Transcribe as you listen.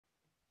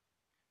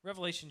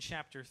Revelation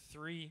chapter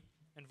 3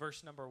 and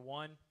verse number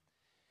 1.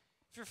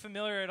 If you're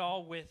familiar at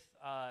all with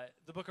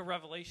the book of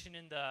Revelation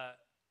in the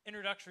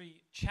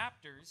introductory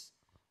chapters,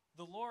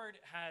 the Lord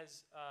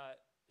has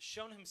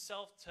shown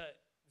himself to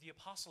the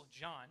Apostle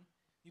John.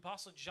 The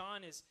Apostle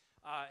John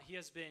he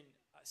has been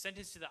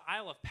sentenced to the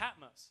Isle of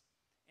Patmos.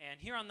 And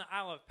here on the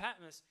Isle of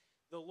Patmos,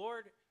 the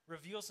Lord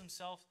reveals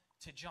himself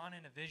to John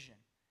in a vision.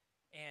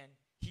 And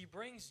he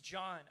brings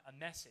John a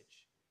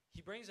message.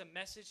 He brings a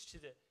message to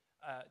the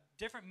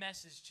different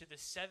message to the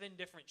 7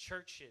 different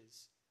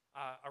churches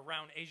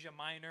around Asia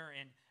Minor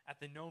and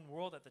at the known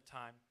world at the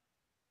time.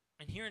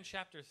 And here in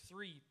chapter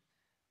 3,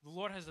 the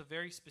Lord has a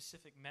very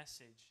specific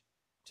message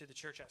to the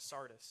church at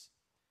Sardis.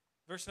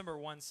 Verse number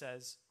 1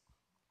 says,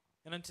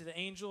 "And unto the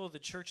angel of the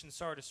church in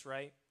Sardis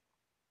write,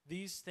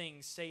 These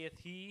things saith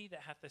he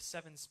that hath the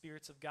 7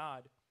 spirits of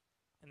God,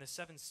 and the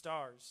 7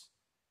 stars.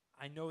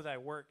 I know thy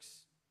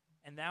works,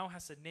 and thou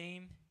hast a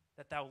name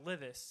that thou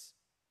livest,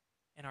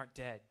 and art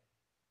dead."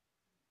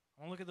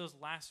 I want to look at those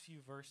last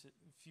few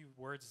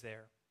words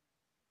there.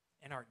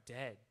 And art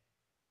dead.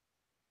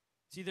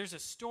 See, there's a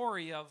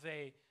story of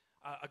a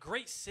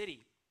great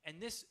city, and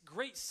this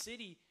great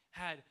city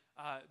had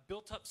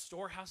built up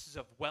storehouses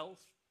of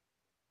wealth,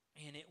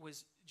 and it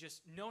was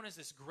just known as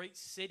this great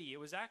city. It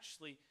was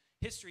actually,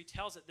 history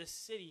tells that this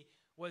city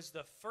was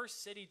the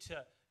first city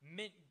to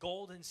mint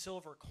gold and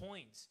silver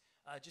coins,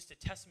 just a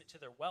testament to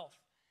their wealth.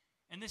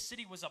 And this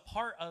city was a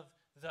part of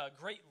the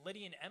great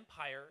Lydian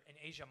Empire in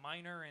Asia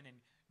Minor and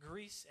in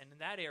Greece and in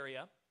that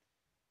area.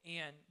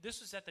 And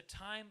this was at the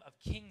time of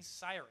King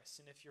Cyrus.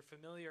 And if you're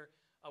familiar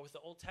with the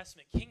Old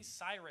Testament, King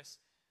Cyrus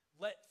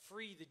let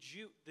free the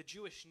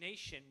Jewish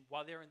nation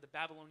while they were in the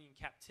Babylonian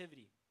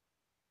captivity.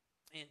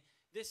 And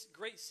this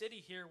great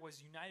city here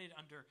was united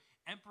under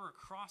Emperor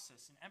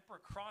Croesus. And Emperor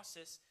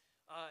Croesus,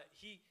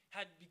 he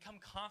had become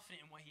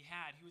confident in what he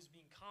had. He was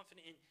being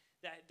confident in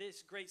that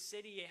this great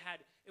city,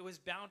 it was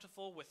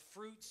bountiful with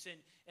fruits,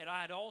 and it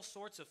had all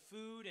sorts of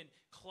food and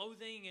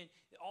clothing, and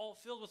all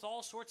filled with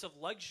all sorts of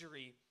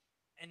luxury.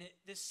 And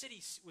this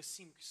city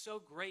seemed so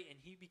great, and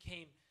he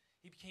became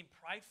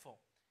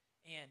prideful,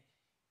 and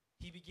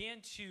he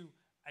began to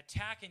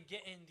attack and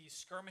get in these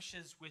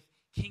skirmishes with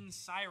King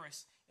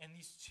Cyrus. And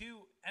these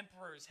 2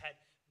 emperors had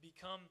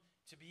become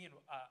to be in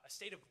a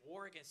state of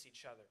war against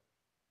each other.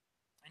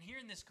 And here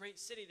in this great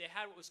city, they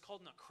had what was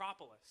called an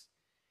Acropolis.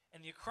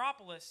 And the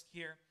Acropolis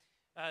here,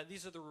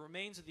 these are the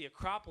remains of the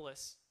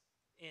Acropolis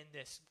in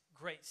this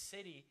great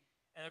city.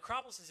 And the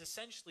Acropolis is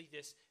essentially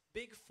this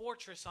big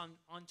fortress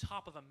on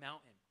top of a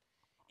mountain.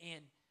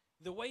 And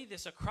the way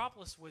this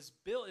Acropolis was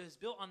built, it was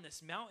built on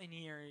this mountain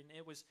here, and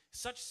it was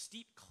such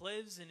steep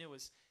cliffs, and it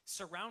was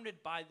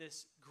surrounded by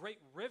this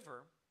great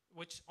river,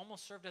 which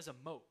almost served as a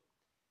moat.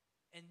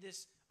 And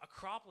this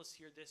Acropolis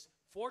here, this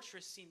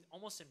fortress, seemed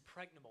almost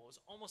impregnable. It was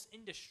almost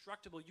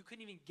indestructible. You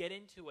couldn't even get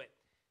into it.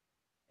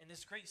 And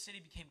this great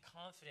city became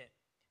confident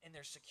in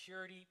their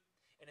security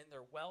and in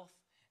their wealth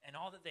and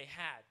all that they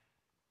had.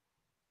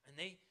 And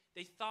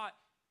they thought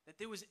that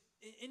it was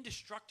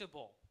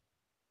indestructible.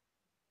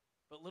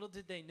 But little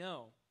did they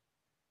know.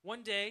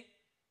 One day,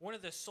 one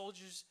of the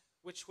soldiers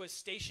which was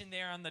stationed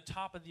there on the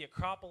top of the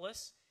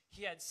Acropolis,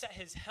 he had set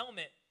his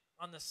helmet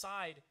on the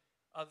side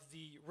of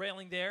the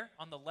railing there,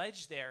 on the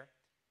ledge there.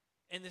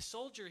 And the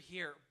soldier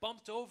here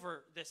bumped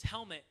over this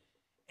helmet,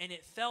 and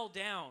it fell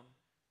down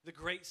the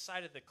great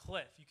side of the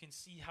cliff. You can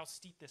see how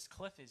steep this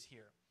cliff is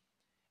here.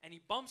 And he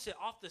bumps it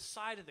off the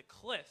side of the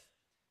cliff.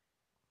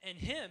 And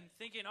him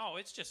thinking, oh,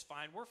 it's just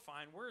fine.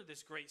 We're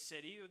this great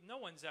city. No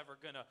one's ever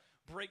going to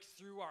break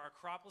through our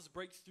Acropolis,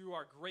 break through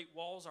our great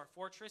walls, our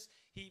fortress.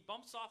 He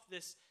bumps off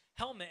this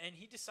helmet, and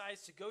he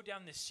decides to go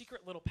down this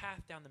secret little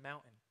path down the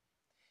mountain.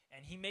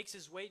 And he makes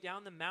his way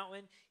down the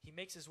mountain. He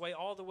makes his way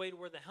all the way to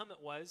where the helmet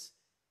was,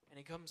 and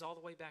he comes all the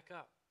way back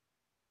up.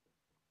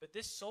 But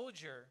this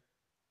soldier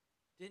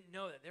didn't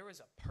know that there was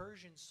a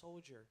Persian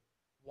soldier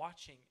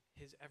watching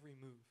his every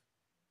move.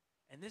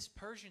 And this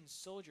Persian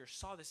soldier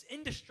saw this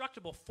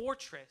indestructible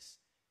fortress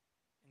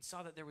and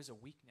saw that there was a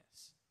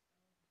weakness.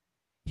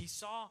 He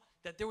saw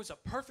that there was a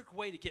perfect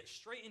way to get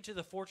straight into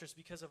the fortress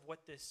because of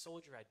what this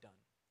soldier had done.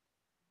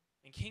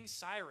 And King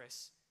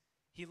Cyrus,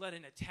 he led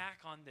an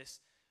attack on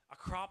this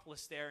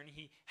Acropolis there, and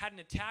he had an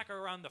attacker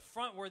around the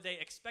front where they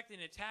expected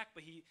an attack,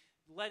 but he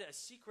led a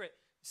secret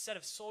set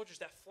of soldiers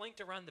that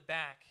flanked around the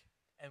back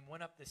and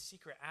went up this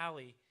secret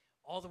alley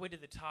all the way to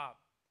the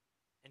top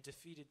and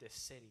defeated this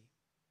city.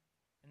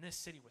 And this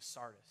city was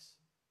Sardis.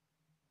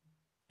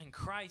 And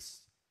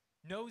Christ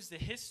knows the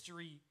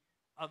history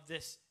of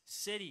this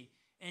city.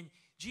 And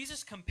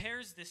Jesus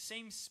compares this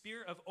same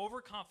spirit of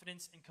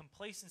overconfidence and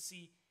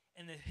complacency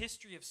in the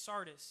history of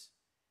Sardis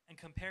and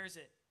compares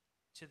it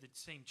to the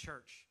same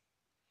church.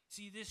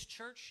 See, this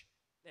church,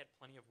 they had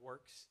plenty of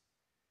works.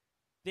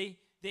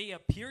 They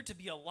appeared to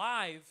be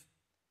alive,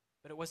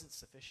 but it wasn't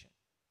sufficient.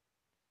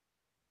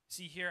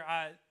 See here,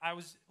 I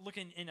was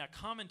looking in a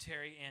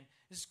commentary, and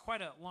this is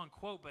quite a long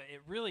quote, but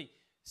it really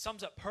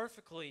sums up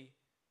perfectly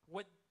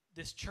what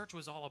this church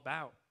was all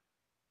about.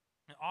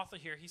 An author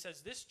here, he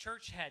says, this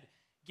church had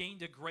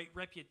gained a great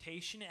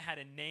reputation. It had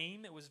a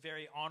name. It was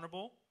very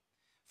honorable.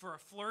 For a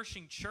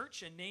flourishing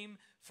church, a name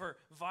for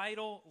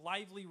vital,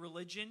 lively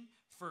religion,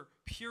 for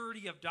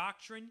purity of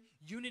doctrine,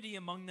 unity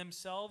among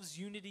themselves,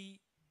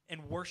 unity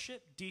in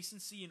worship,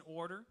 decency and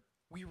order.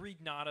 We read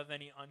not of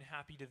any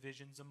unhappy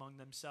divisions among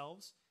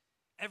themselves.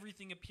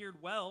 Everything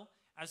appeared well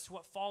as to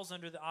what falls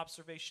under the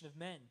observation of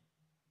men.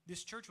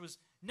 This church was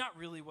not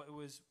really what it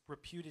was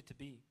reputed to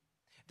be.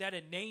 They had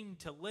a name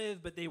to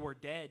live, but they were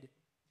dead.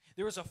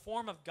 There was a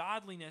form of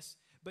godliness,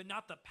 but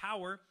not the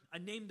power, a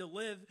name to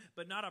live,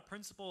 but not a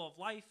principle of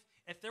life.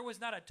 If there was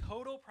not a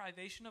total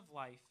privation of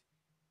life,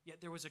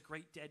 yet there was a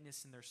great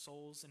deadness in their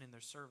souls and in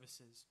their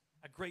services,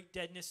 a great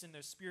deadness in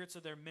their spirits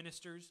of their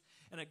ministers,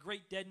 and a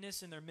great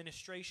deadness in their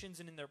ministrations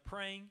and in their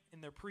praying,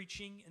 in their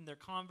preaching, in their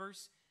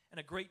converse, and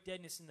a great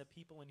deadness in the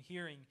people in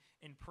hearing,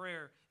 in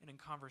prayer, and in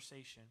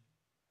conversation.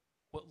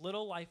 What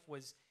little life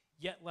was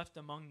yet left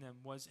among them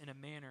was in a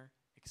manner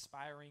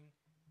expiring,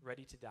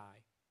 ready to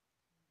die.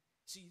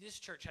 See, this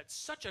church had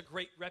such a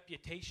great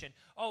reputation.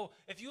 Oh,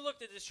 if you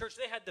looked at this church,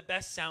 they had the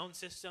best sound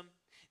system.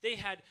 They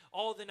had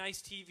all the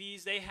nice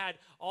TVs. They had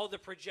all the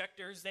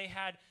projectors. They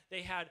had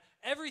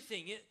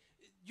everything.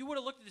 You would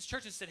have looked at this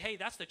church and said, hey,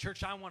 that's the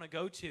church I want to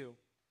go to.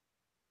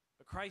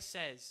 But Christ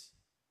says,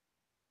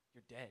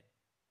 you're dead.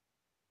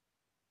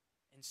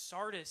 And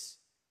Sardis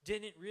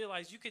didn't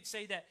realize, you could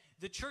say that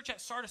the church at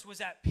Sardis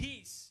was at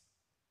peace,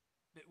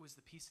 but it was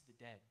the peace of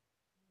the dead.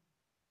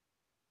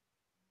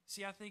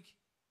 See, I think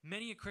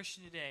many a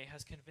Christian today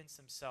has convinced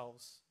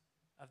themselves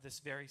of this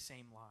very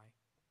same lie.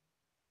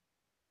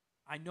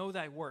 I know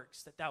thy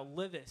works, that thou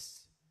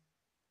livest,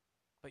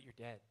 but you're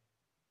dead.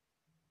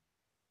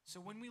 So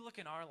when we look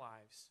in our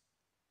lives,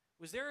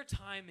 was there a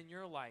time in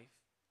your life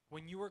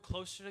when you were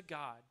closer to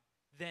God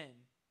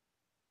then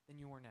than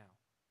you are now?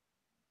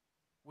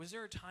 Was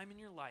there a time in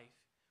your life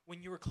when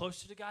you were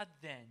closer to God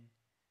then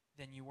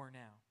than you were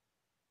now?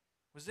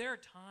 Was there a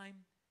time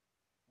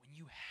when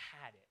you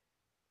had it?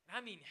 And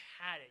I mean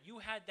had it. You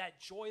had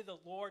that joy of the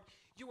Lord.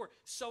 You were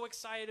so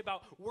excited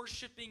about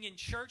worshiping in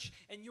church,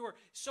 and you were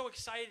so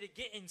excited to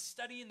get and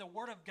study in the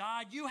Word of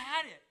God. You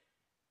had it.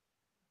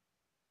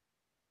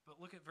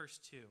 But look at verse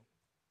 2.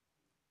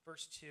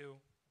 Verse 2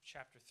 of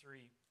chapter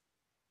 3.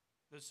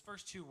 Those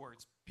first two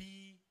words,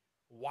 be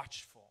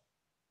watchful.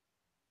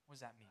 What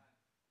does that mean?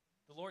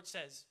 The Lord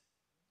says,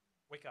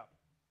 wake up.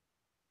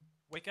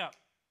 Wake up.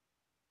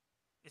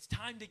 It's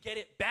time to get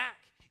it back.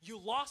 You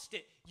lost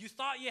it. You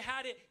thought you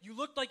had it. You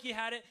looked like you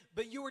had it,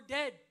 but you were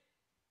dead.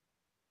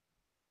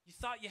 You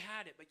thought you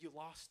had it, but you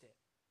lost it.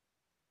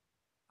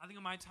 I think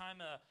of my time,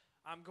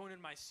 I'm going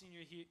into my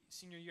senior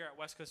year at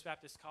West Coast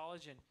Baptist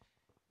College, and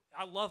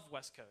I love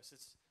West Coast.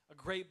 It's a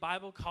great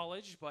Bible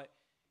college, but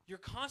you're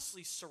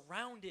constantly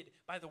surrounded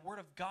by the Word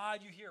of God.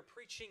 You hear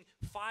preaching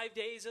 5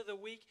 days of the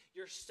week.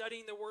 You're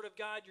studying the Word of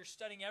God. You're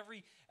studying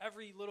every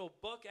little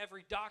book,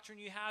 every doctrine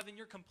you have, and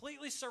you're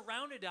completely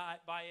surrounded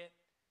by it.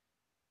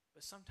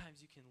 But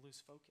sometimes you can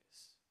lose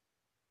focus.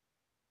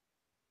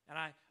 And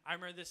I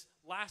remember this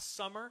last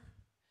summer,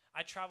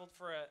 I traveled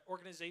for an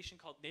organization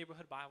called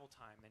Neighborhood Bible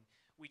Time. And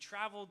we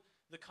traveled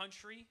the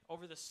country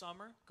over the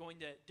summer, going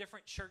to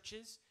different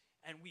churches,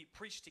 and we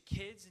preached to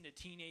kids and to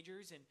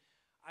teenagers. And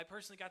I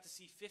personally got to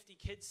see 50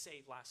 kids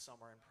saved last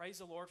summer, and praise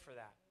the Lord for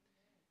that.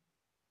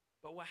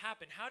 But what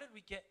happened? How did we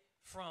get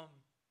from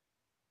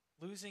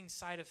losing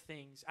sight of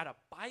things at a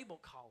Bible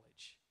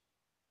college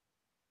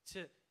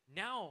to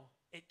now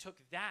it took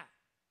that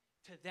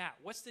to that?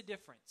 What's the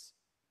difference?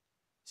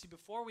 See,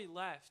 before we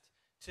left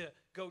to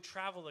go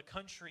travel the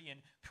country and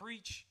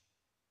preach,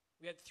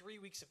 we had 3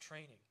 weeks of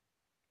training.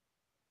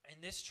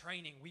 And this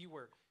training, we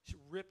were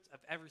ripped of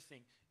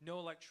everything. No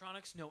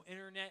electronics, no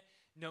internet,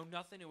 no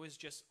nothing. It was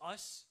just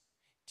us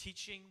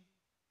teaching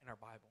and our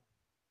Bible.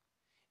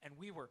 And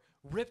we were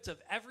ripped of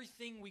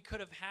everything we could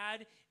have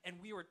had, and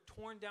we were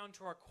torn down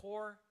to our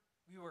core.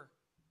 We were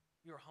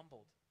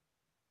humbled.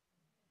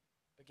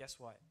 But guess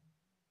what?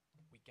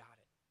 We got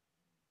it.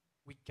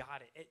 We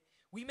got it.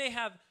 We may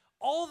have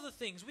all of the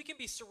things. We can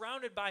be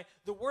surrounded by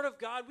the Word of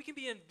God.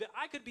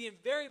 I could be in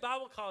very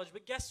Bible college,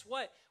 but guess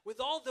what? With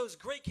all those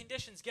great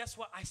conditions, guess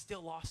what? I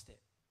still lost it.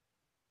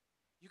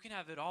 You can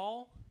have it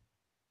all,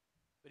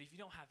 but if you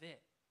don't have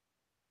it,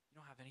 you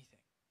don't have anything.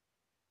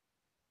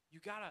 You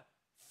got to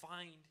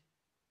find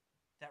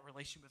that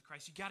relationship with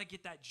Christ. You got to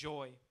get that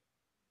joy.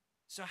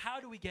 So how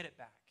do we get it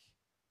back?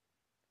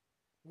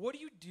 What do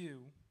you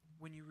do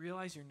when you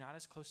realize you're not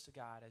as close to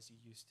God as you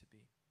used to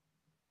be,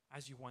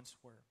 as you once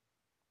were?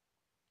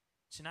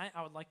 Tonight,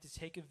 I would like to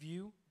take a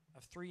view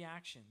of 3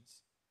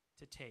 actions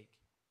to take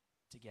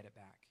to get it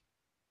back,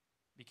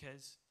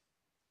 because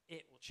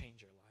it will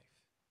change your life.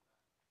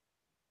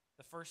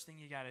 The first thing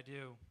you got to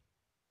do,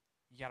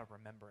 you got to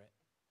remember it.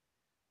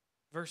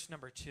 Verse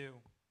number 2,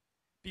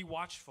 be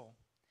watchful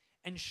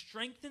and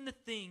strengthen the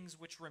things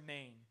which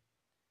remain.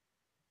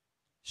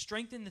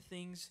 Strengthen the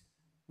things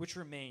which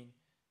remain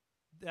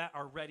that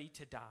are ready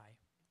to die.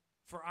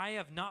 For I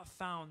have not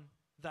found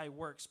thy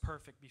works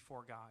perfect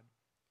before God.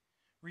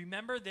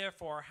 Remember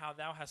therefore how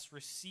thou hast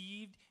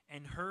received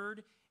and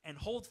heard, and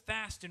hold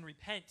fast and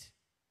repent.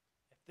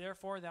 If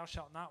therefore thou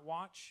shalt not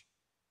watch,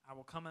 I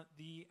will come at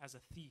thee as a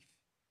thief,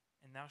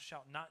 and thou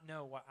shalt not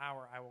know what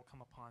hour I will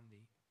come upon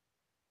thee.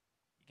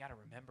 You got to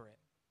remember it.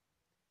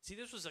 See,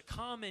 this was a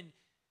common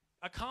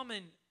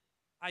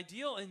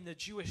ideal in the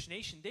Jewish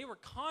nation. They were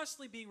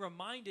constantly being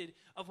reminded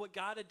of what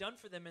God had done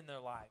for them in their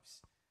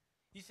lives.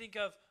 You think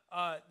of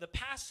the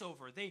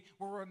Passover. They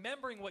were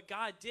remembering what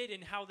God did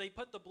and how they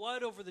put the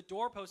blood over the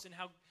doorpost and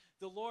how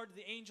the Lord,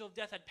 the angel of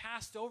death, had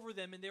passed over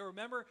them. And they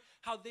remember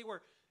how they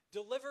were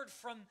delivered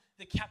from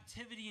the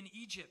captivity in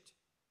Egypt.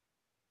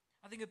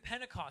 I think of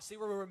Pentecost. They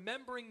were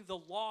remembering the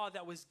law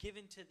that was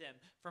given to them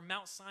from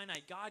Mount Sinai,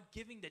 God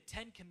giving the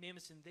 10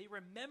 Commandments, and they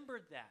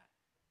remembered that.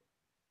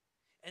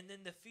 And then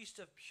the Feast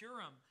of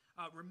Purim,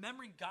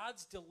 remembering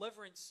God's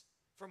deliverance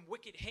from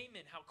wicked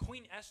Haman, how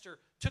Queen Esther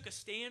took a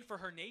stand for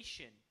her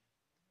nation.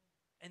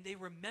 And they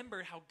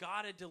remembered how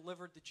God had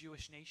delivered the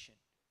Jewish nation.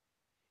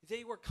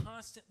 They were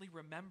constantly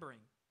remembering.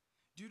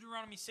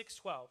 Deuteronomy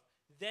 6:12,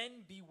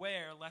 then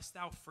beware lest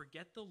thou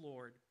forget the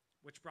Lord,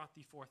 which brought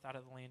thee forth out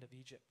of the land of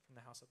Egypt from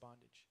the house of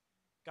bondage.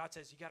 God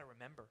says, you got to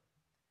remember.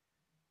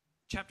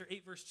 Chapter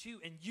 8, verse 2,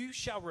 and you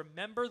shall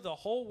remember the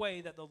whole way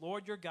that the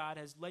Lord your God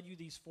has led you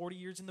these 40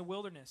 years in the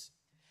wilderness,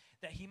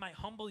 that he might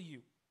humble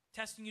you,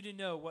 testing you to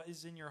know what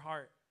is in your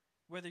heart,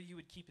 whether you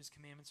would keep his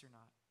commandments or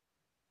not.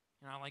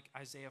 And I like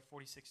Isaiah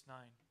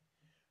 46:9.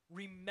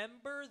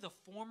 Remember the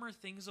former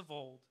things of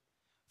old,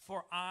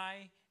 for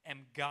I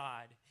am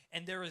God,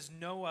 and there is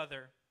no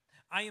other.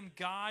 I am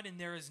God, and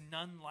there is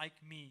none like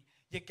me.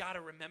 You got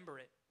to remember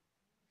it.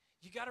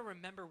 You got to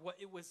remember what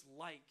it was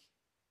like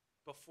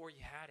before you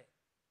had it.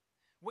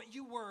 What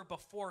you were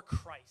before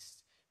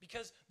Christ.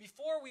 Because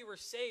before we were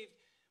saved,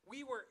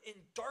 we were in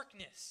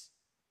darkness.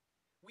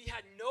 We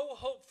had no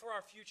hope for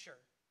our future.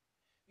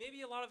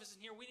 Maybe a lot of us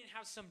in here, we didn't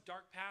have some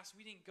dark past.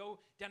 We didn't go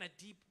down a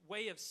deep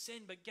way of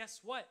sin. But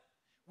guess what?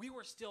 We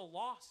were still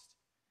lost.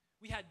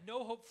 We had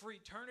no hope for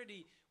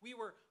eternity. We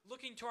were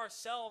looking to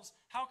ourselves.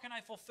 How can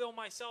I fulfill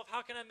myself?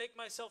 How can I make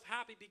myself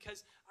happy?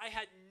 Because I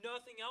had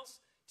nothing else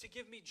to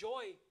give me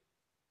joy.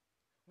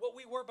 What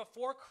we were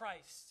before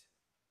Christ.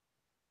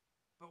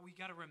 But we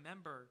got to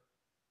remember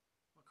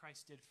what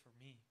Christ did for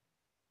me.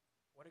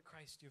 What did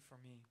Christ do for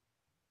me?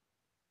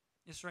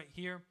 This right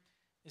here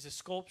is a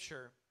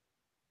sculpture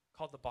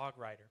called the Bog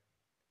Rider.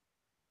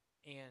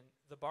 And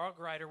the Bog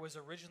Rider was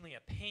originally a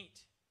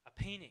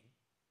painting.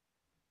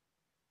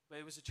 But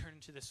it was turned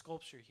into this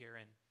sculpture here.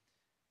 And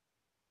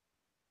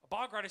a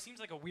bog rider seems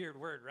like a weird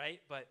word,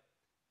 right? But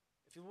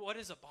what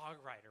is a bog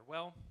rider?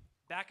 Well,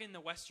 back in the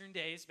Western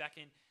days, back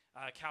in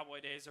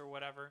cowboy days or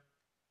whatever,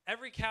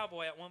 every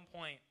cowboy at one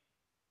point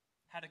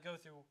had to go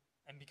through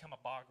and become a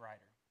bog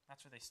rider.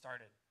 That's where they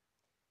started.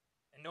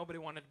 And nobody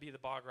wanted to be the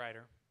bog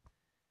rider.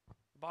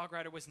 The bog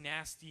rider was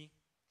nasty.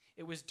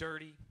 It was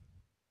dirty.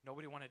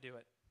 Nobody wanted to do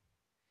it.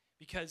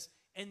 Because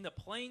in the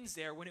plains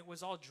there, when it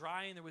was all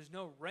dry and there was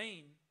no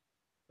rain,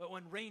 but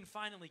when rain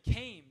finally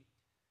came,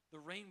 the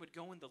rain would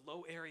go in the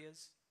low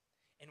areas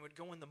and would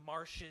go in the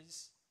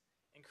marshes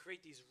and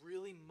create these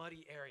really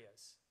muddy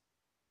areas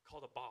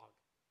called a bog.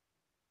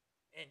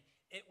 And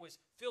it was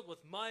filled with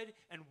mud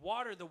and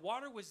water. The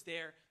water was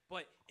there,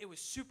 but it was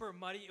super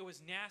muddy. It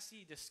was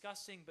nasty,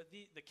 disgusting. But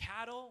the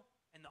cattle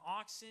and the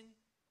oxen,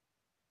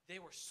 they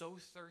were so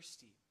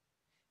thirsty.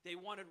 They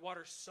wanted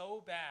water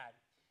so bad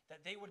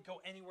that they would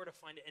go anywhere to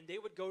find it. And they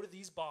would go to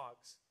these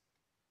bogs.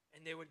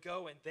 And they would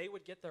go and they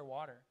would get their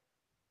water.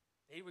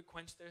 They would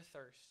quench their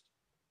thirst.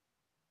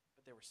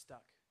 But they were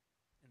stuck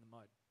in the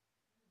mud.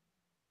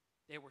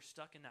 They were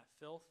stuck in that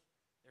filth.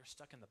 They were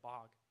stuck in the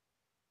bog.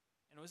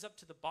 And it was up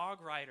to the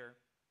bog rider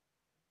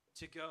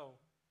to go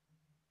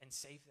and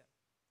save them.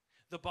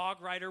 The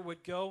bog rider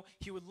would go.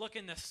 He would look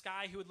in the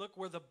sky. He would look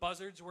where the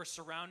buzzards were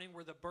surrounding,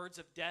 where the birds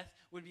of death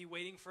would be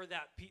waiting for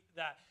that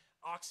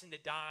oxen to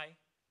die.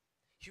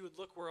 He would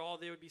look where all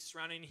they would be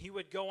surrounding. He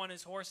would go on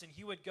his horse, and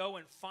he would go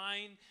and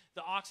find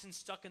the oxen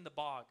stuck in the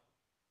bog.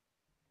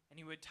 And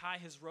he would tie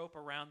his rope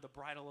around the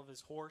bridle of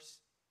his horse.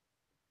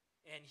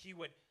 And he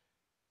would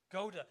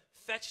go to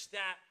fetch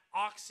that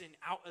oxen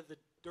out of the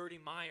dirty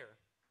mire.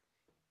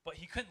 But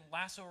he couldn't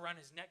lasso around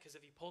his neck, because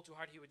if he pulled too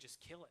hard, he would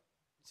just kill it.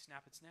 He'd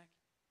snap its neck.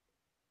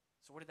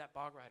 So what did that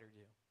bog rider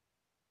do?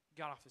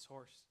 He got off his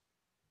horse.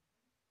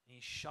 And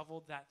he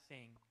shoveled that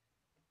thing.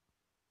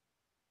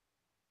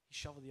 He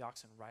shoveled the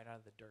oxen right out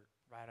of the dirt,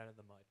 right out of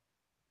the mud.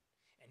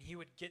 And he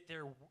would get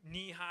there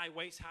knee-high,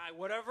 waist-high,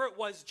 whatever it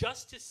was,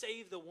 just to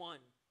save the one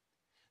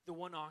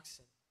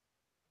oxen.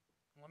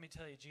 And let me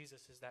tell you,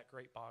 Jesus is that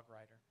great bog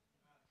rider.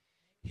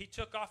 He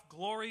took off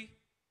glory.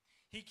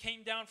 He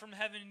came down from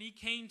heaven, and he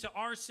came to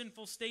our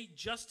sinful state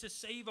just to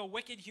save a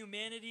wicked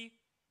humanity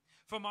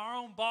from our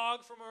own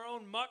bog, from our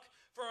own muck,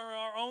 from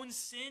our own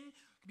sin.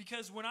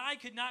 Because when I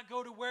could not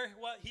go to where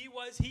he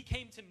was, he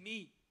came to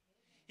me.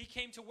 He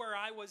came to where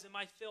I was in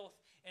my filth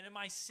and in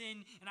my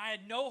sin, and I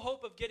had no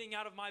hope of getting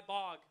out of my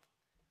bog.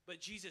 But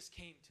Jesus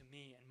came to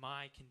me in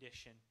my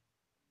condition,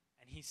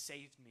 and he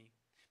saved me.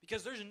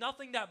 Because there's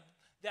nothing that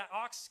that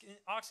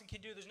oxen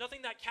can do. There's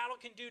nothing that cattle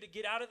can do to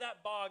get out of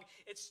that bog.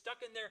 It's stuck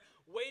in there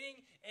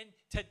waiting and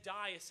to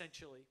die,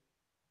 essentially.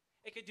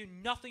 It could do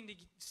nothing to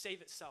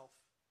save itself,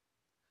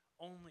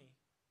 only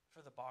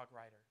for the bog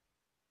rider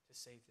to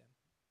save them.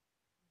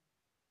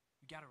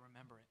 You got to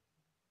remember it.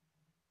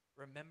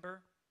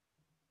 Remember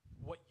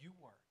what you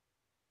were.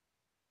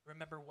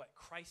 Remember what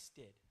Christ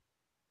did.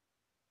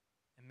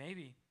 And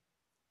maybe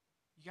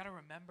you got to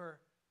remember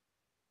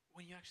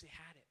when you actually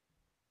had it.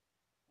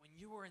 When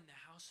you were in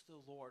the house of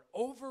the Lord,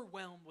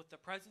 overwhelmed with the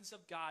presence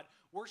of God,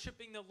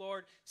 worshiping the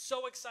Lord,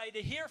 so excited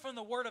to hear from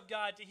the Word of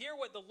God, to hear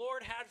what the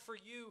Lord had for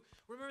you.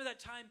 Remember that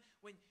time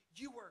when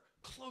you were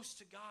close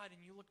to God and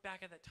you look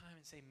back at that time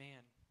and say,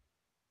 man,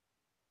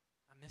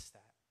 I missed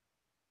that.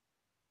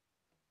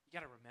 You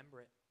got to remember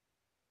it.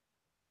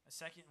 And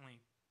secondly,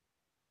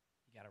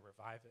 you got to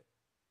revive it.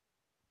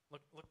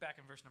 Look back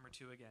in verse number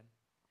 2 again.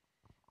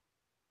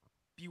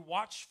 Be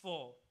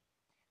watchful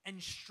and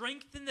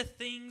strengthen the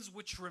things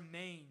which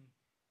remain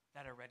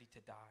that are ready to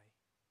die.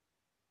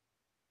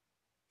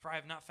 For I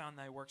have not found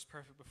thy works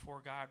perfect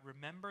before God.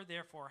 Remember,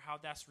 therefore, how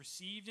thou hast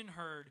received and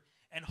heard,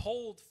 and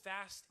hold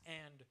fast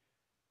and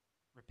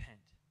repent.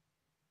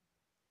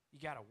 You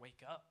got to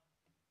wake up.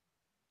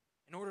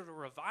 In order to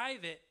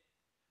revive it,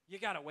 you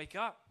got to wake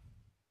up.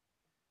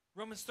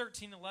 Romans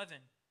 13:11.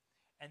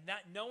 And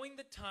that knowing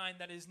the time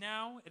that is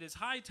now, it is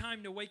high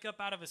time to wake up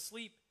out of a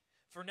sleep.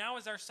 For now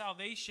is our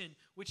salvation,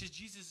 which is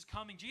Jesus'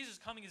 coming. Jesus'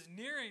 coming is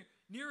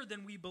nearer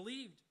than we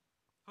believed.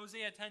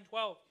 Hosea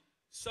 10:12.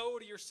 Sow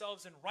to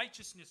yourselves in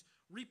righteousness,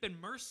 reap in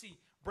mercy,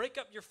 break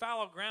up your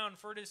fallow ground,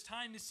 for it is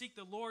time to seek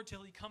the Lord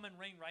till he come and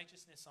rain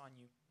righteousness on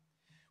you.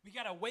 We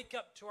got to wake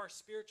up to our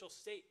spiritual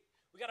state.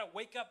 We got to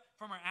wake up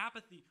from our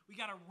apathy. We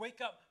got to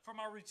wake up from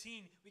our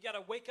routine. We got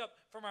to wake up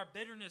from our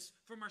bitterness,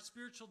 from our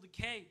spiritual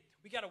decay.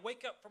 We got to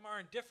wake up from our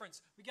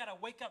indifference. We got to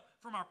wake up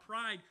from our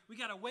pride. We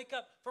got to wake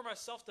up from our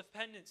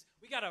self-dependence.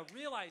 We got to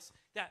realize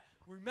that,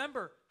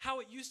 remember how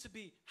it used to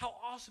be, how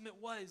awesome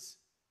it was.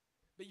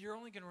 But you're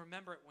only going to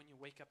remember it when you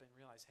wake up and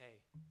realize,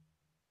 hey,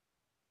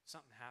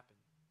 something happened.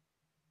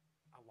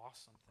 I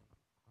lost something.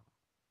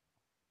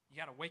 You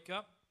got to wake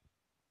up.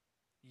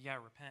 You got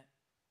to repent.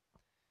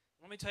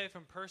 Let me tell you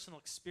from personal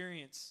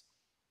experience,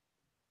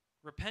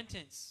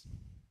 repentance,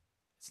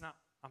 it's not,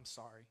 I'm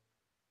sorry.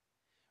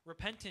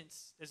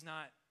 Repentance is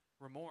not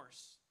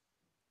remorse.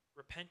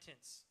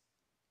 Repentance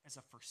is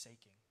a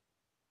forsaking.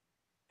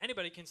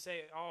 Anybody can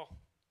say, oh,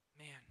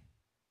 man,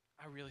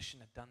 I really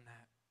shouldn't have done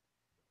that.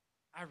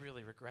 I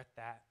really regret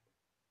that.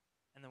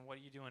 And then what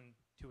are you doing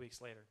 2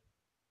 weeks later?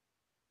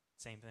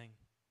 Same thing.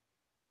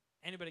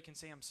 Anybody can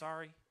say, I'm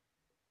sorry.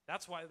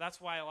 That's why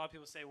a lot of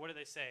people say, what do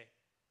they say?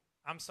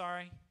 I'm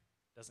sorry.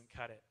 Doesn't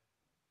cut it.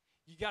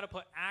 You got to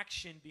put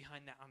action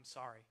behind that I'm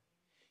sorry.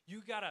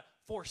 You got to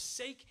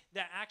forsake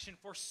that action,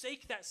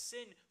 forsake that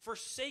sin,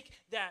 forsake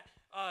that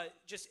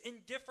just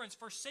indifference,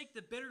 forsake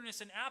the bitterness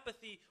and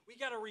apathy. We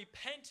got to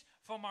repent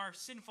from our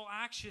sinful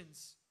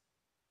actions.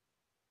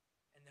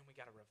 And then we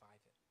got to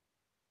revive it.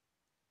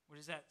 What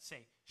does that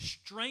say?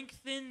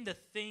 Strengthen the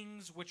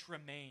things which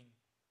remain.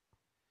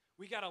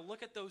 We got to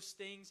look at those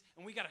things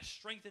and we got to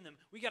strengthen them.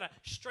 We got to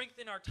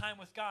strengthen our time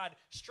with God,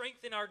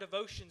 strengthen our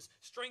devotions,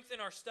 strengthen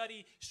our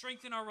study,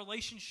 strengthen our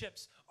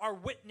relationships, our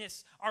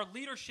witness, our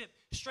leadership,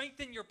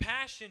 strengthen your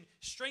passion,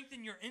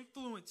 strengthen your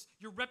influence,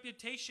 your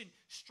reputation,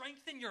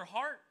 strengthen your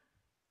heart,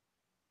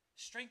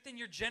 strengthen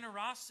your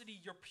generosity,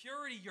 your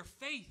purity, your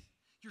faith,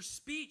 your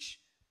speech,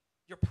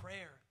 your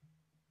prayer,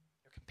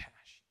 your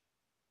compassion.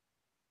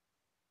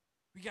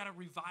 We got to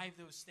revive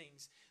those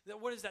things.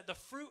 What is that? The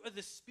fruit of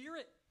the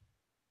Spirit.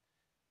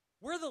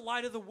 We're the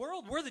light of the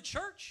world. We're the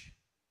church.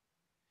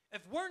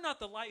 If we're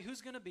not the light,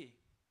 who's going to be?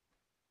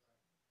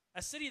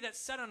 A city that's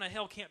set on a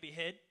hill can't be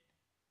hid.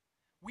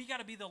 We got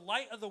to be the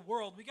light of the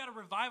world. We got to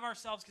revive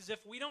ourselves, because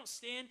if we don't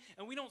stand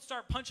and we don't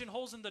start punching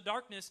holes in the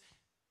darkness,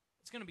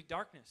 it's going to be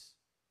darkness.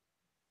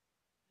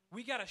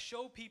 We got to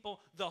show people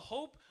the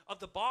hope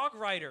of the bog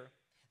rider,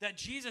 that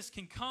Jesus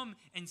can come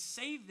and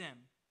save them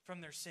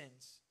from their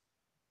sins.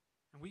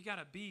 And we got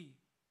to be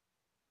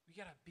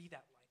that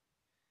light.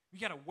 We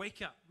got to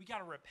wake up. We got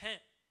to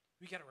repent.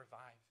 We got to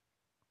revive.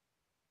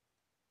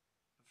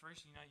 But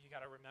first, you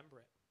got to remember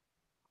it.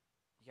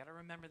 You got to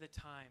remember the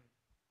time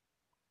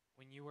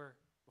when you were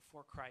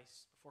before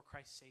Christ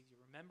saved you.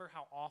 Remember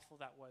how awful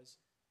that was.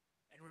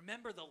 And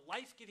remember the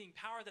life-giving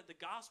power that the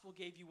gospel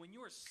gave you when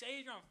you were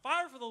saved. You're on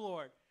fire for the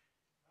Lord.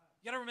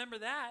 You got to remember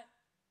that.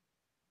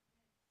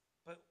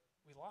 But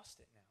we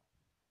lost it now.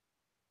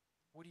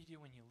 What do you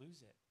do when you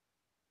lose it?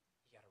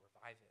 You got to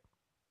revive it.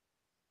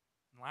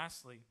 And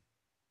lastly,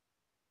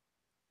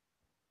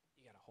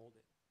 you got to hold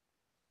it.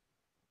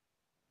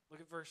 Look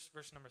at verse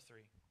number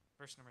 3.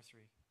 Verse number 3.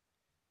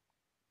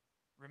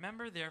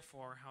 Remember,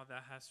 therefore, how thou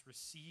hast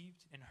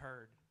received and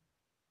heard,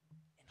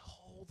 and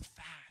hold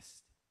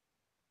fast.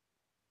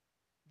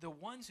 The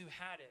ones who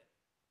had it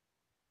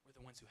were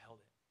the ones who held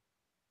it.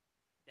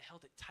 They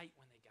held it tight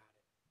when they got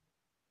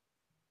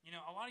it.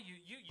 A lot of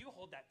you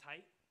hold that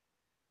tight.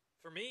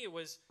 For me, it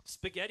was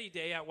spaghetti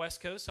day at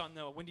West Coast on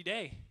the windy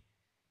day.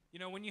 You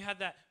know, when you have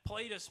that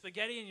plate of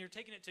spaghetti and you're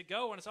taking it to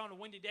go and it's on a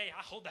windy day,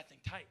 I hold that thing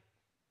tight.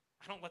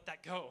 I don't let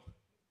that go.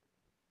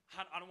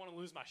 I don't want to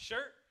lose my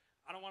shirt.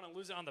 I don't want to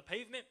lose it on the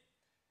pavement.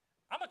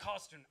 I'm a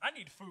college student. I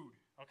need food,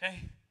 okay?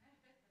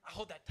 I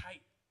hold that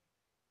tight.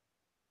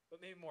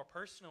 But maybe more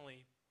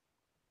personally,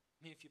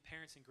 maybe if you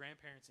parents and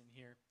grandparents in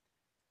here,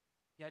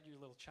 you had your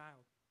little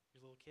child,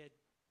 your little kid.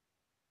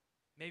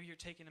 Maybe you're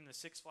taking them to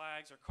Six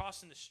Flags or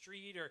crossing the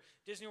street or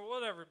Disney or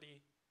whatever it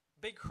be.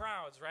 Big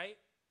crowds, right?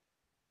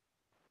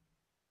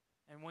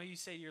 And when you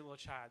say to your little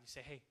child, you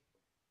say, hey,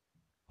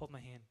 hold my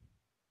hand.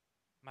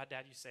 My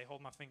dad used to say,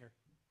 hold my finger.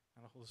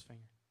 I don't hold his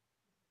finger.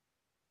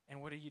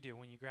 And what do?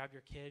 When you grab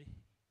your kid,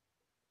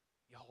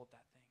 you hold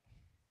that thing.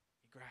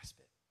 You grasp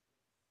it.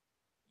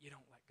 You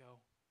don't let go.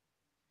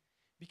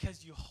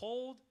 Because you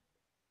hold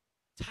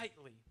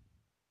tightly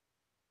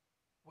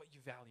what you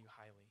value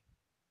highly.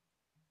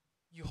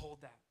 You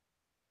hold that.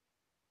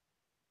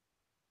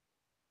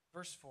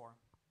 Verse 4.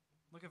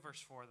 Look at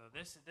verse 4, though.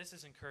 This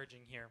is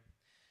encouraging here.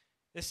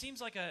 This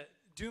seems like a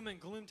doom and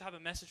gloom type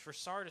of message for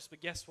Sardis, but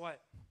guess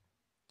what?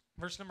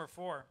 Verse number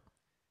 4.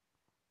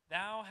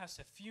 Thou hast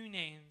a few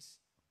names,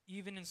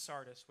 even in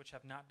Sardis, which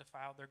have not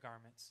defiled their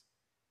garments,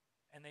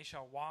 and they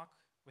shall walk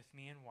with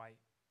me in white,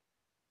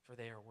 for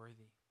they are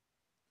worthy.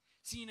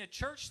 See, in a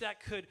church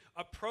that could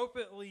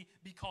appropriately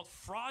be called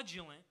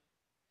fraudulent,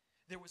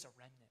 there was a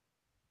remnant.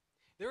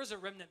 There was a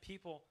remnant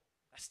people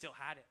that still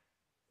had it.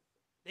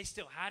 They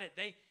still had it.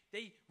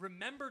 They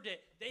remembered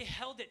it. They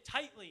held it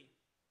tightly.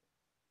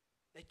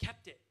 They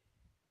kept it.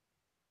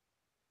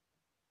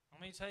 Let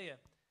me tell you,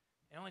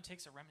 it only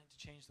takes a remnant to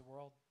change the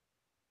world.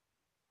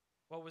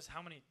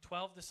 How many?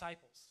 12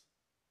 disciples.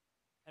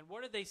 And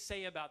what did they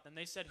say about them?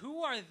 They said,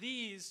 who are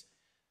these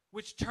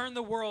which turn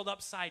the world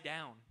upside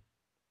down?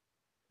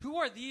 Who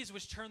are these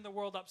which turn the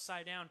world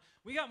upside down?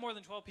 We got more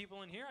than 12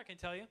 people in here, I can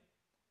tell you.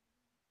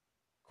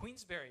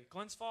 Queensbury,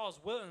 Glens Falls,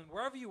 Wilton,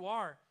 wherever you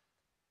are,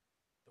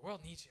 the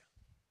world needs you.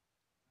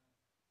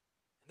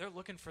 And they're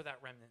looking for that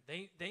remnant.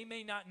 They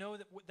may not know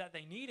that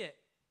they need it,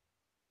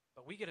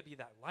 but we got to be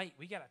that light.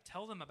 We got to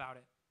tell them about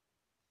it.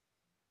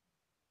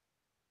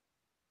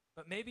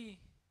 But maybe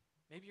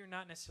you're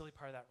not necessarily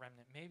part of that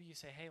remnant. Maybe you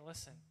say, hey,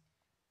 listen,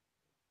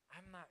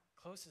 I'm not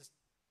close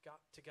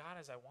to God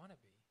as I want to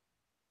be.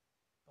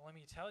 But let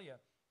me tell you,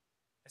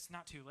 it's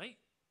not too late.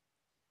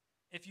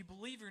 If you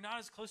believe you're not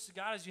as close to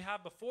God as you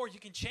have before, you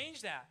can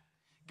change that.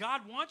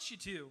 God wants you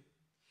to.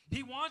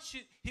 He wants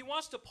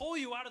to pull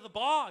you out of the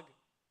bog.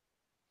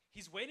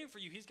 He's waiting for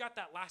you. He's got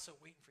that lasso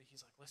waiting for you.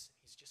 He's like, listen,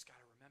 he's just got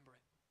to remember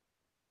it.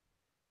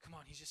 Come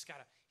on, he's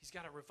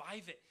got to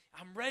revive it.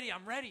 I'm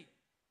ready.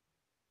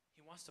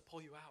 He wants to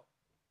pull you out.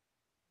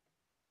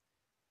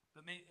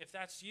 But if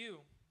that's you,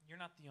 you're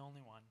not the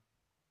only one.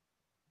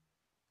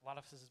 A lot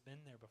of us has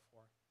been there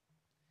before.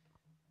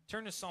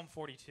 Turn to Psalm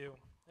 42.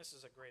 This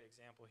is a great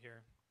example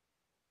here.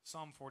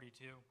 Psalm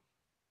 42.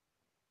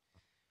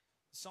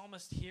 The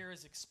psalmist here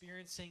is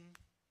experiencing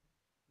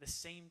the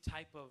same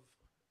type of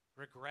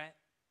regret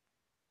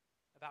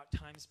about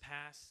times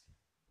past.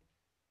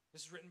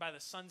 This is written by the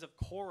sons of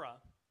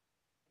Korah.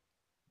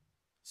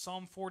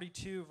 Psalm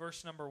 42,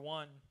 verse number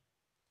 1.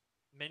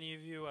 Many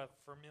of you are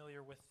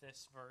familiar with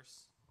this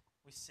verse.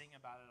 We sing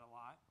about it a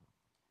lot.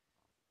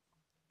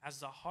 As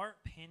the hart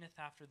panteth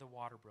after the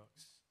water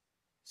brooks,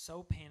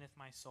 so panteth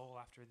my soul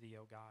after thee,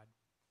 O God.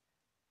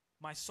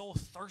 My soul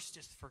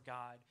thirsteth for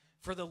God,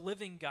 for the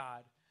living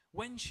God.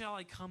 When shall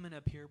I come and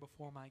appear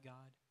before my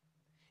God?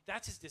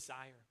 That's his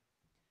desire.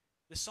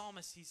 The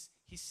psalmist,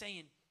 he's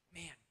saying,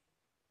 man,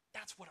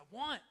 that's what I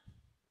want.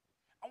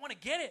 I want to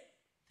get it.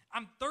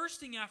 I'm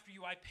thirsting after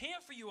you. I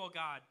pant for you, O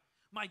God.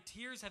 My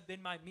tears have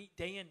been my meat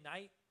day and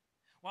night,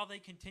 while they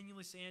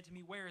continually say unto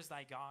me, where is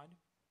thy God?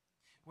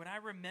 When I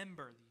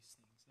remember these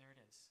things, there it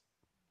is.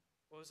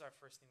 What was our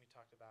first thing we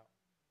talked about?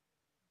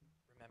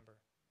 Remember.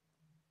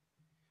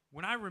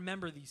 When I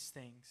remember these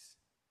things,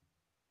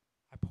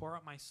 I pour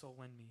out my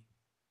soul in me.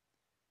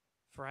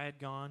 For I had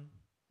gone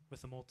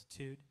with a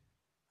multitude.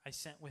 I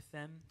sent with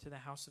them to the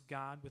house of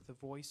God with a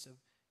voice of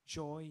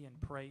joy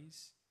and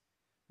praise,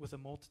 with a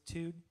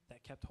multitude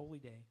that kept holy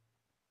day.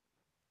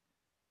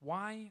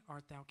 Why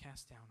art thou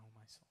cast down, O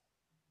my soul?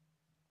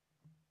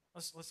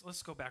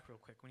 Let's go back real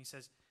quick. When he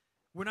says,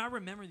 when I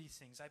remember these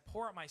things, I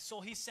pour out my soul,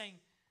 he's saying,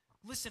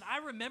 listen, I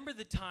remember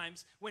the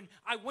times when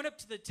I went up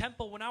to the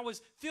temple, when I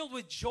was filled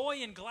with joy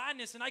and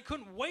gladness, and I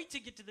couldn't wait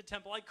to get to the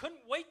temple. I couldn't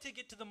wait to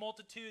get to the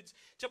multitudes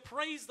to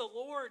praise the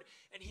Lord.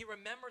 And he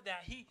remembered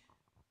that. He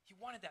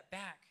wanted that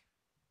back.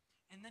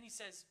 And then he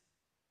says,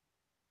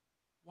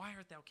 why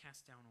art thou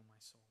cast down, O my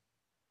soul?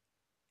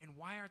 And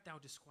why art thou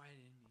disquieted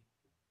in me?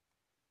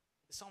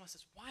 The psalmist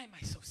says, why am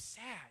I so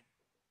sad?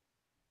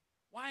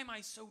 Why am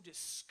I so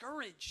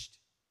discouraged?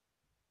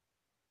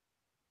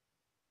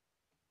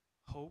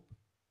 Hope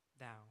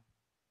thou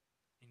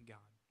in God.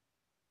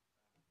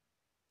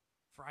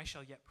 For I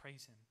shall yet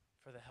praise him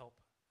for the help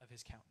of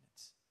his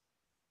countenance.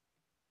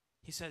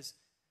 He says,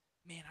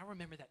 man, I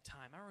remember that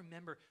time. I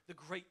remember the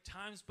great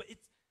times, but I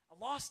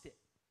lost it.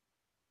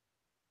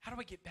 How do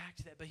I get back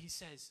to that? But he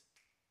says,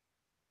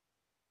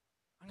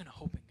 I'm going to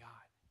hope in God.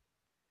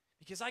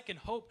 Because I can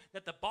hope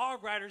that the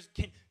bog riders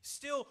can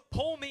still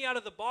pull me out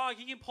of the bog.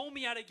 He can pull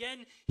me out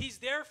again. He's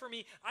there for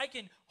me. I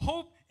can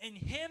hope in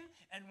him.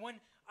 And when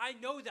I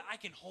know that I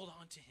can hold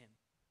on to him,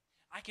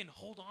 I can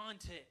hold on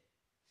to it.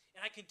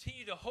 And I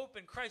continue to hope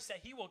in Christ that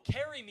he will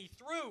carry me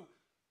through.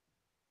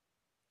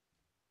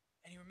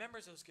 And he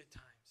remembers those good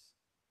times.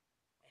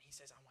 And he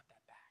says, I want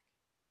that back.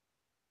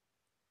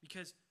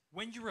 Because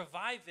when you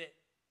revive it,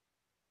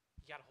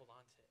 you got to hold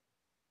on to it.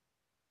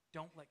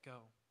 Don't let go.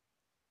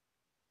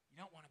 You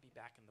don't want to be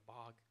back in the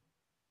bog.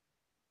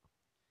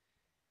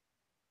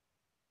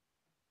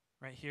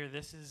 Right here,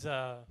 this is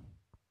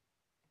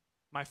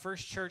my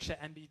first church at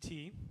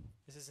MBT.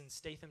 This is in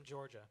Statham,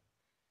 Georgia.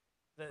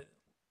 There's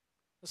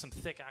some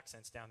thick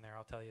accents down there,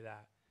 I'll tell you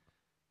that.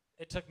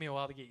 It took me a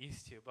while to get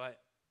used to,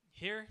 but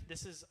here,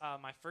 this is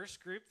my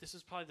first group. This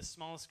is probably the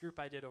smallest group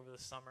I did over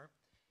the summer.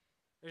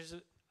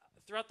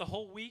 Throughout the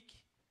whole week,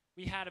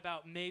 we had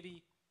about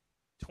maybe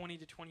 20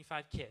 to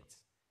 25 kids.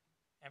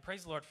 And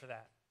praise the Lord for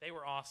that. They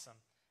were awesome.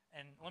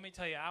 And let me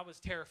tell you, I was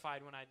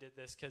terrified when I did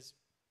this because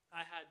I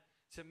had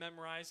to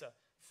memorize a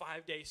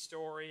 5-day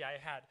story. I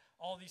had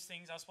all these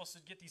things. I was supposed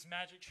to get these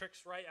magic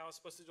tricks right. I was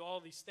supposed to do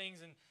all these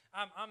things. And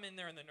I'm in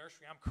there in the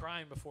nursery. I'm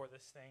crying before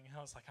this thing. I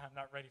was like, I'm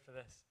not ready for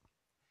this.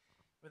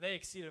 But they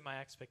exceeded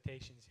my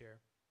expectations here.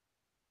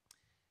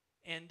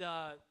 And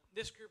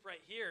this group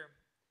right here,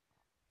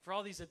 for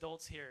all these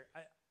adults here,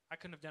 I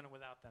couldn't have done it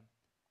without them.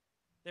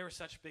 They were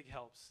such big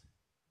helps.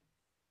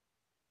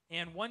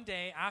 And one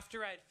day,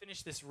 after I had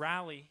finished this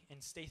rally in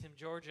Statham,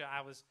 Georgia,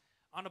 I was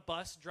on a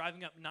bus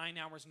driving up 9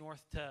 hours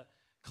north to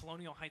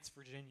Colonial Heights,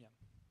 Virginia.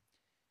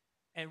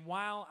 And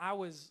while I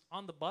was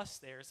on the bus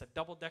there, it's a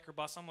double-decker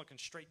bus. I'm looking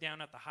straight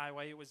down at the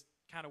highway. It was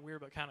kind of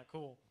weird but kind of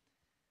cool.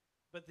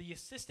 But the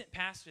assistant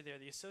pastor there,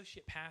 the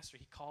associate pastor,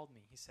 he called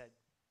me. He said,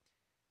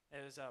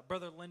 it was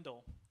Brother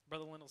Lindell.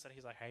 Brother Lindell said,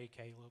 he's like, hey,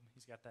 Caleb.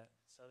 He's got that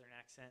southern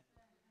accent.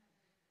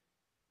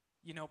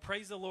 You know,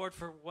 praise the Lord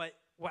for what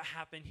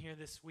happened here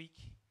this week.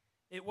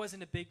 It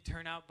wasn't a big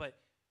turnout, but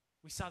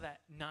we saw that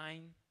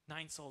nine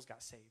souls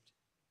got saved.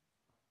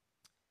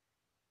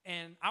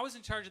 And I was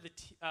in charge of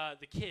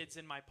the kids,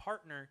 and my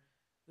partner,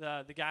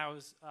 the guy I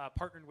was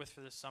partnered with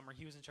for this summer,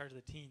 he was in charge of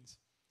the teens.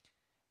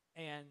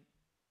 And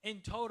in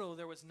total,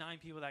 there was 9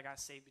 people that got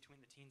saved between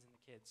the teens and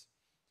the kids.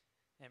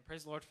 And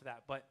praise the Lord for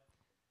that. But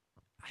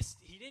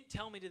he didn't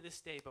tell me to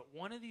this day, but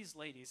one of these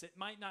ladies, they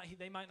might not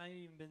even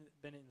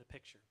been in the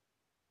picture.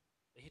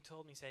 He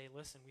told me, say,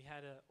 listen, we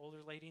had an older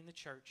lady in the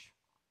church,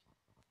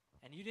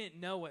 and you didn't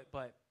know it,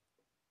 but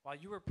while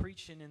you were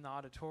preaching in the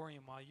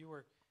auditorium, while you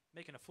were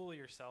making a fool of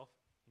yourself,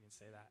 he didn't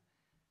say that,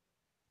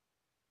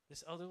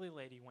 this elderly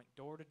lady went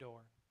door to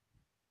door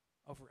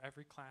over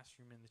every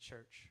classroom in the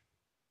church,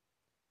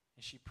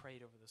 and she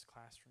prayed over those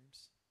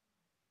classrooms.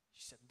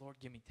 She said, Lord,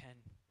 give me 10.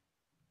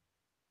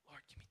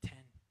 Lord, give me 10.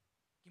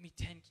 Give me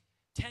 10.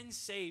 10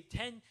 saved.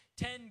 10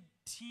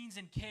 teens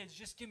and kids.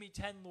 Just give me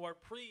 10, Lord.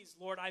 Please,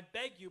 Lord, I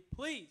beg you,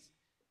 please.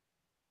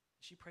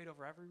 She prayed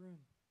over every room.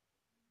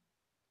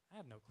 I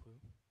had no clue.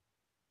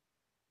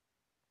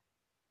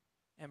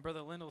 And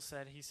Brother Lindell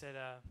said,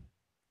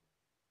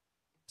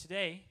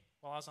 today,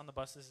 while I was on the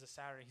bus, this is a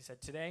Saturday, he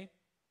said, today,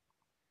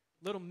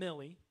 little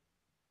Millie,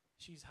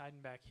 she's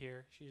hiding back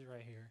here. She's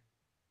right here.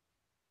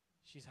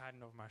 She's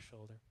hiding over my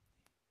shoulder.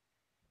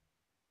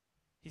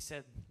 He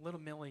said, little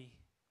Millie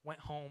went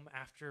home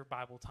after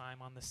Bible time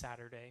on the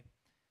Saturday,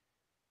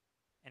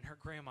 and her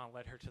grandma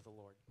led her to the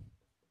Lord.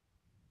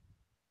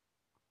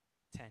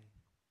 10.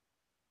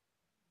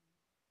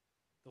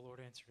 The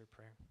Lord answered her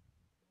prayer.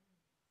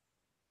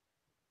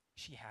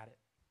 She had it.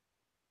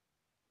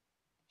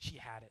 She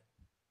had it.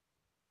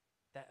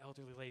 That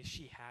elderly lady,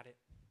 she had it.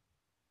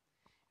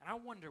 And I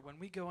wonder, when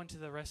we go into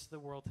the rest of the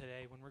world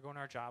today, when we're going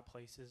to our job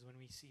places, when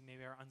we see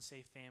maybe our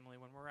unsafe family,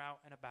 when we're out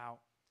and about,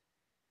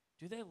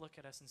 do they look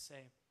at us and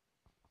say,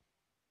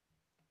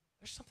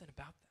 there's something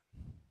about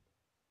them.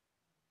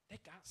 They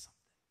got something.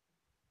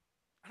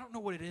 I don't know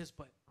what it is,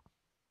 but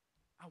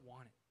I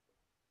want it.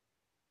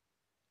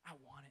 I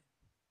want it.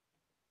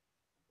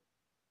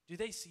 Do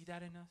they see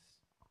that in us?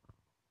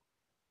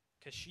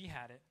 Because she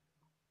had it.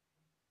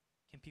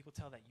 Can people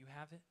tell that you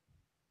have it?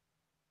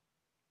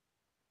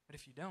 But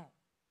if you don't,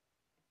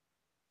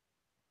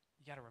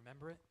 you got to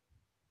remember it.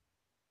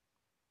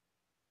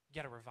 You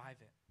got to revive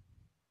it.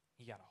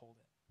 You got to hold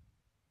it.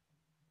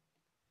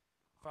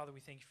 Father,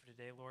 we thank you for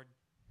today, Lord.